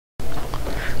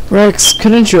Rex,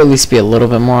 couldn't you at least be a little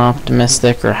bit more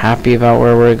optimistic or happy about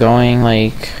where we're going?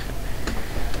 Like,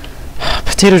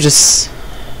 Potato just...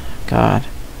 God.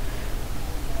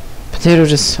 Potato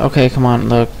just... Okay, come on,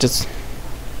 look, just...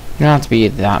 You don't have to be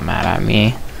that mad at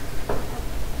me.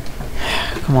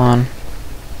 Come on.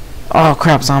 Oh,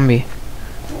 crap, zombie.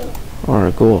 Or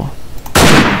a ghoul.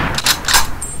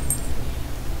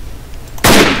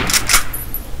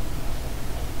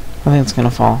 I think it's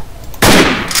gonna fall.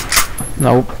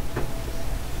 Nope.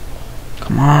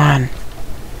 Come on.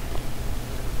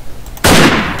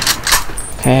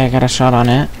 Okay, I got a shot on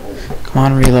it. Come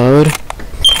on, reload.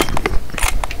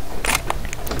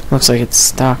 Looks like it's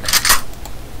stuck.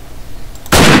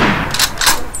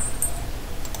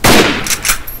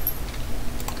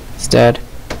 It's dead.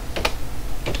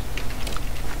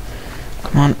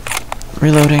 Come on.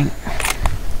 Reloading.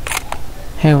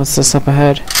 Hey, what's this up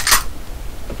ahead?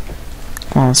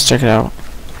 Come on, let's check it out.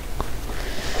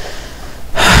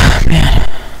 Man.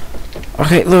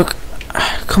 Okay, look.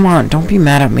 Come on, don't be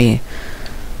mad at me.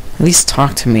 At least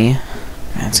talk to me.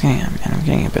 Man, I'm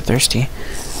getting a bit thirsty.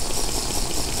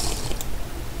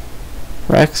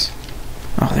 Rex?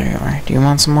 Oh, there you are. Do you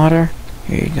want some water?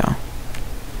 Here you go.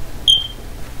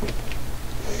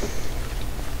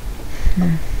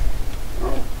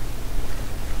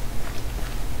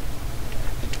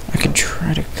 I could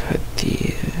try to cut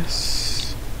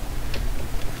these.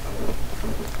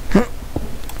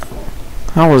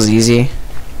 That was easy.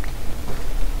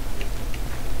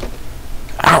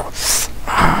 Ow!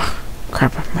 Ah,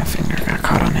 crap, my finger got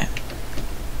caught on it.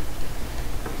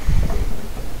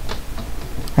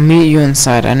 I'll meet you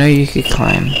inside. I know you could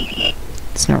climb.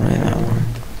 It's not really that long.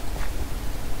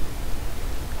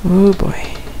 Oh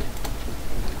boy.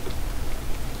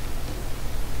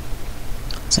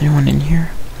 Is anyone in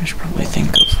here? I should probably think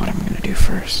of what I'm gonna do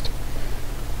first.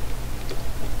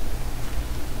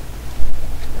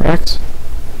 Rex?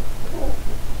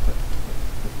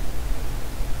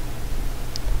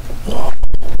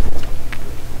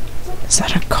 Is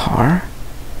that a car?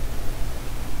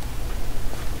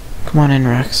 Come on in,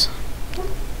 Rex.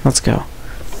 Let's go.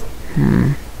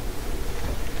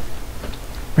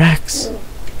 Rex?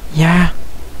 Yeah?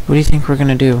 What do you think we're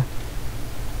gonna do?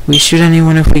 We shoot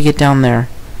anyone if we get down there.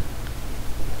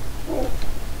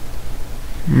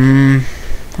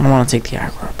 I don't want to take the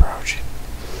aggro approach.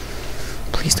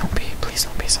 Please don't be. Please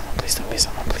don't be someone. Please don't be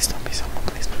someone. Please don't be someone.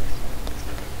 Please don't be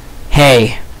someone.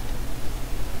 Hey!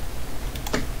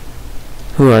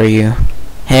 Who are you?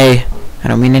 Hey, I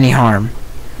don't mean any harm.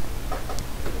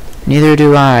 Neither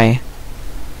do I.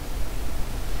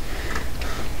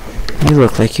 You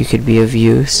look like you could be of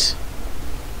use.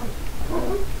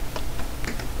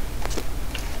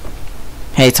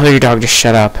 Hey, tell your dog to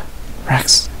shut up.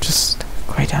 Rex, just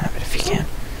quiet down a bit if you can.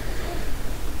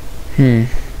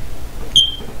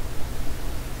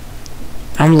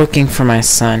 I'm looking for my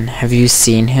son. Have you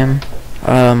seen him?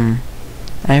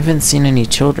 I haven't seen any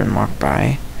children walk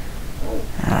by.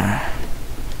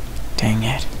 Dang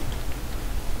it.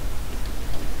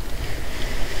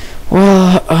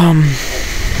 Well,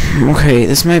 okay,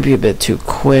 this might be a bit too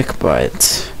quick,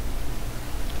 but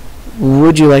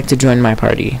would you like to join my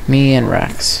party? Me and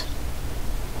Rex.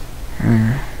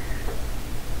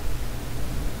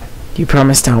 You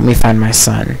promised to help me find my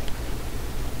son.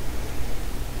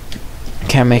 I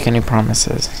can't make any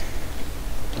promises.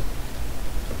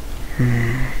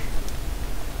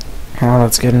 Well,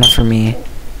 that's good enough for me.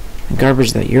 The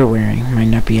garbage that you're wearing might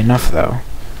not be enough, though.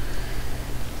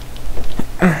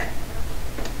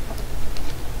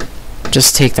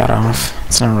 Just take that off.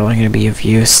 It's not really going to be of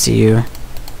use to you.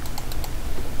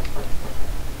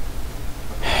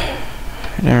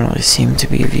 It doesn't really seem to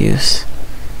be of use.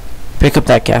 Pick up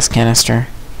that gas canister.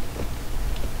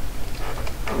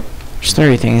 There's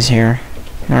 30 things here.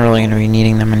 Not really going to be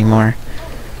needing them anymore.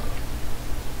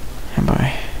 Oh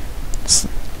boy.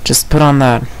 Just put on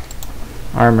that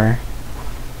armor.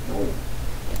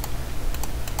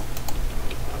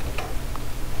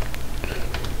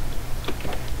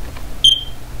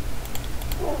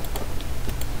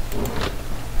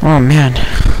 Oh man.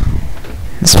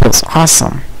 This feels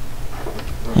awesome.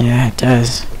 Yeah, it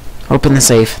does. Open the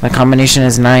safe. The combination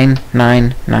is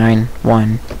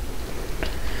 9991.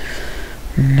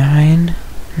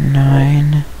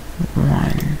 991.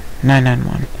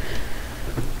 991.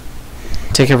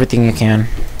 Take everything you can.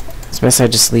 It's best I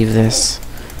just leave this.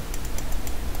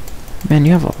 Man,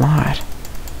 you have a lot.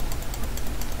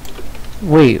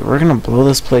 Wait, we're gonna blow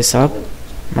this place up?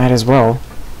 Might as well.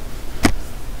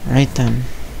 Right then.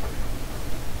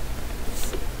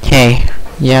 Hey,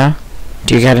 yeah?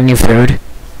 Do you got any food?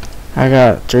 I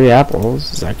got 3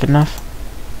 apples. Is that good enough?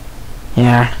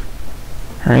 Yeah.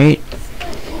 Alright.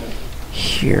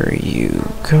 Here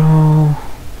you go.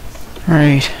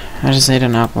 Alright. I just ate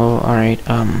an apple. Alright,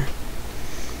 Alright,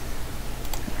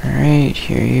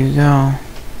 here you go.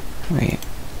 Wait.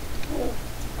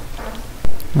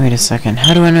 Wait a second.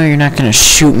 How do I know you're not gonna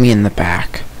shoot me in the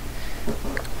back?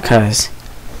 Cause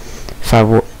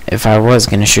if I was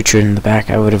gonna shoot you in the back,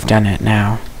 I would have done it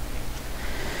now.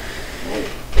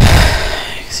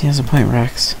 Cause he has a point,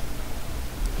 Rex.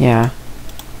 Yeah.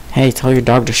 Hey, tell your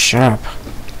dog to shut up.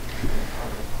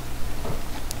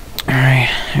 Alright,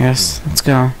 I guess let's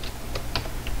go.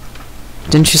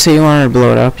 Didn't you say you wanted to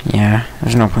blow it up? Yeah,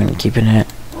 there's no point in keeping it.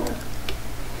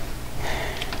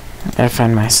 I gotta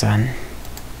find my son.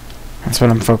 That's what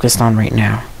I'm focused on right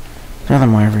now. Throw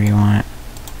them wherever you want.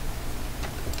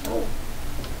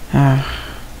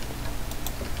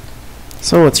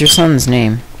 So, what's your son's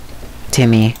name?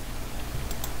 Timmy.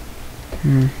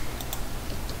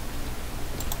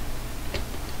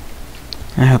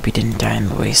 I hope he didn't die in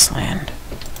the wasteland.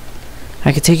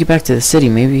 I could take you back to the city.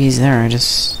 Maybe he's there.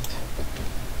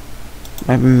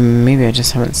 Maybe I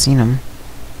just haven't seen him.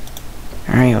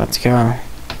 Alright, let's go.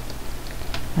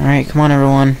 Alright, come on,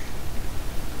 everyone.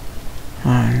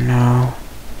 Oh, no.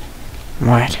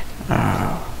 What?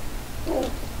 Oh.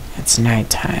 It's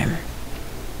nighttime.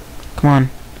 Come on.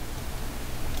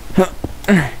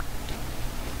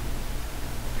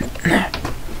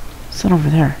 Sit over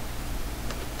there.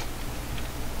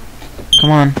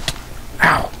 Come on.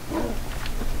 Ow.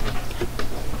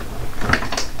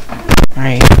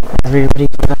 Alright, everybody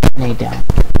put that grenade down.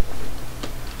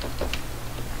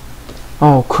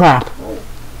 Oh, crap.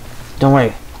 Don't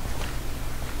worry.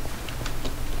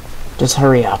 Just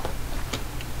hurry up.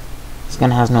 This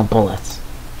gun has no bullets.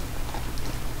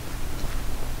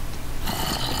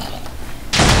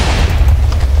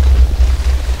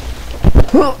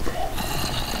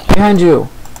 Behind you.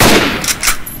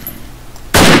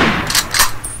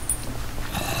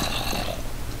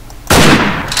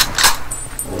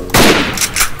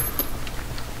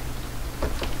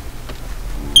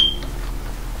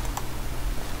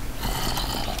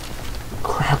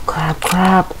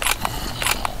 Crap.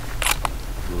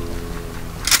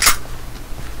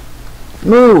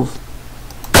 Move.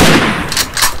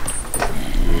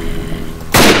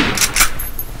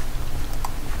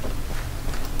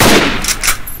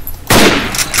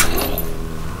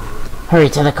 Hurry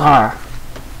to the car.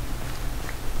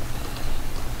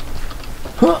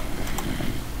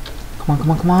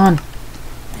 Come on.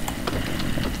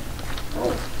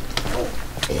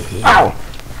 Ow!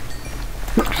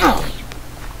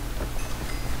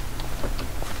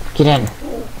 Get in.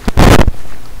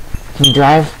 Can you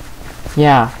drive?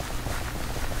 Yeah.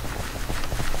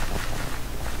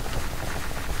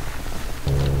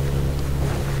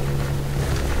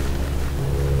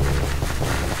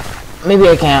 Maybe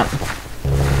I can't.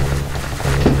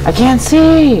 I can't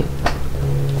see!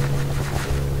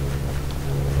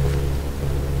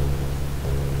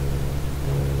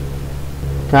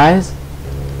 Guys?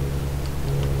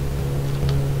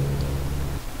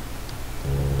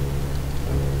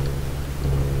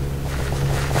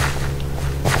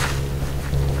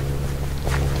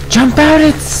 Jump out,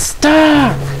 it's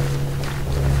stuck!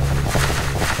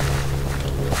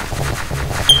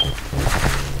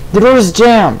 The door's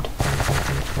jammed.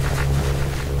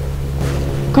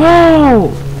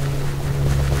 Go!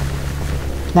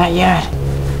 Not yet.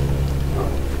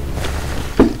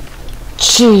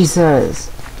 Jesus!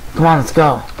 Come on, let's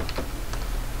go.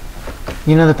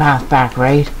 You know the path back,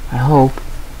 right? I hope.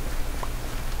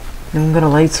 Anyone got a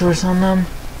light source on them?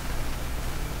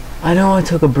 I know I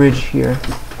took a bridge here.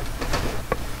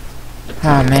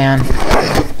 Oh man.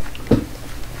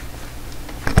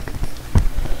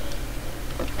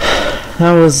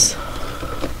 That was...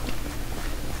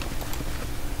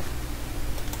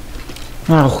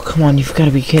 Oh, come on, you've got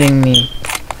to be kidding me.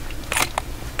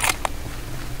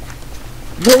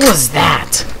 What was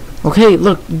that? Okay,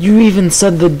 look, you even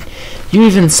said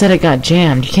it got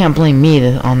jammed. You can't blame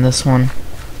me on this one.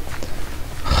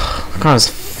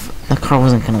 The car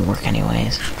wasn't gonna work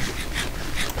anyways.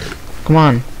 Come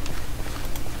on.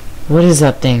 What is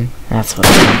that thing? That's what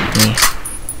got me.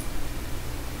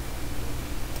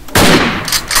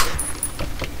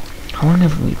 How long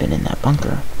have we been in that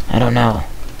bunker? I don't know.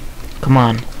 Come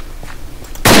on.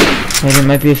 Wait, it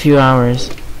might be a few hours.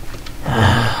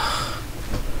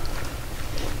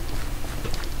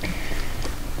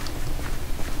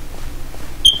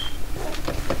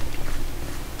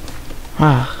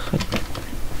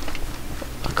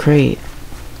 A crate.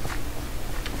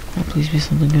 Oh, please be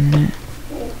something good in it.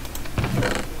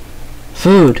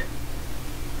 Food!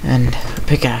 And a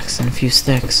pickaxe and a few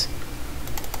sticks.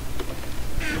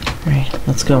 Right,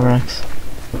 let's go, Rex.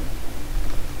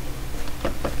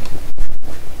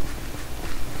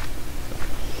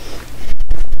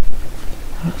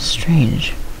 Oh,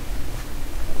 strange.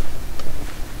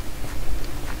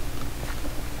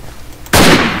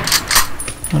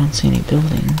 I don't see any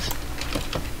buildings.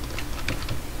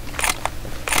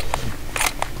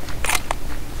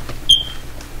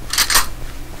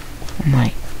 Oh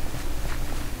my.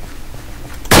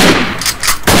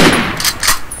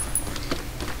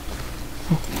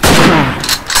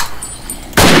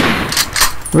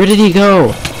 Where did he go?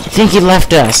 I think he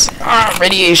left us. Ah,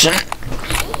 radiation.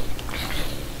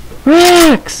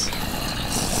 Rex!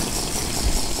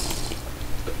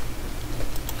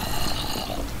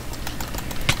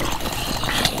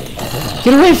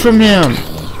 Get away from him!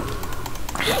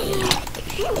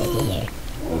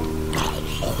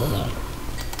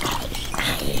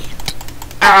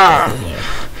 Ah!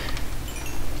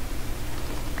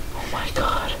 Oh my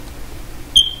god.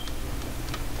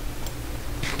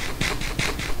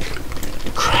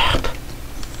 Crap.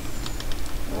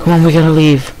 Come on, we gotta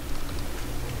leave.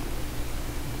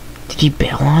 Did he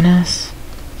bail on us?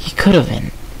 He could have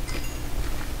been.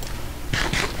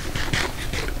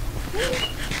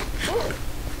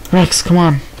 Rex, come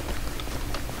on.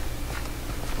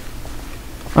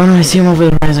 Oh no, I see him over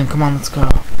the horizon. Come on, let's go. I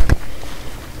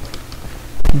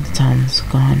think the town's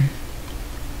gone.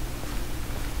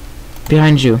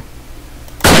 Behind you.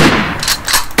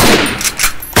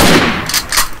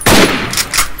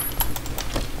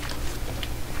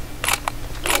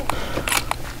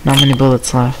 Not many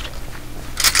bullets left.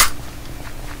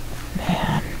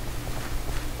 Man.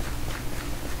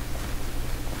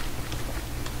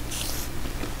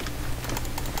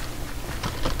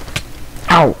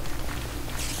 Ow!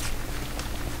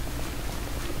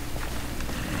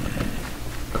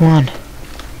 Come on.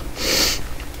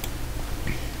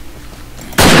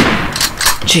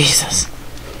 Jesus.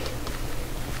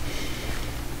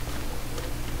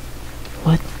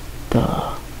 What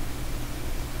the?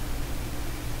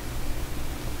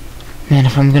 Man,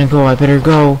 if I'm gonna go, I better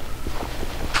go.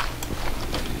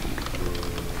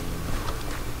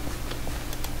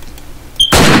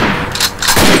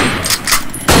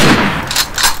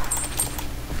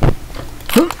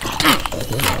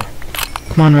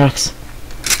 Come on, Rex.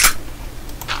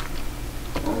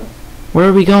 Where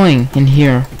are we going? In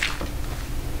here.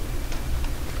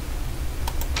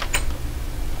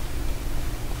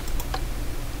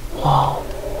 Whoa.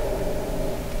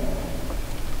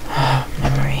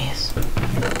 Memories.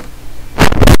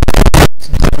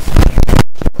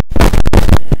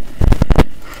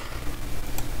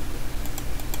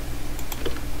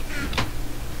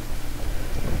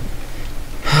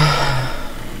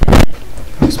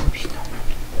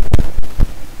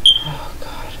 Oh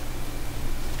god.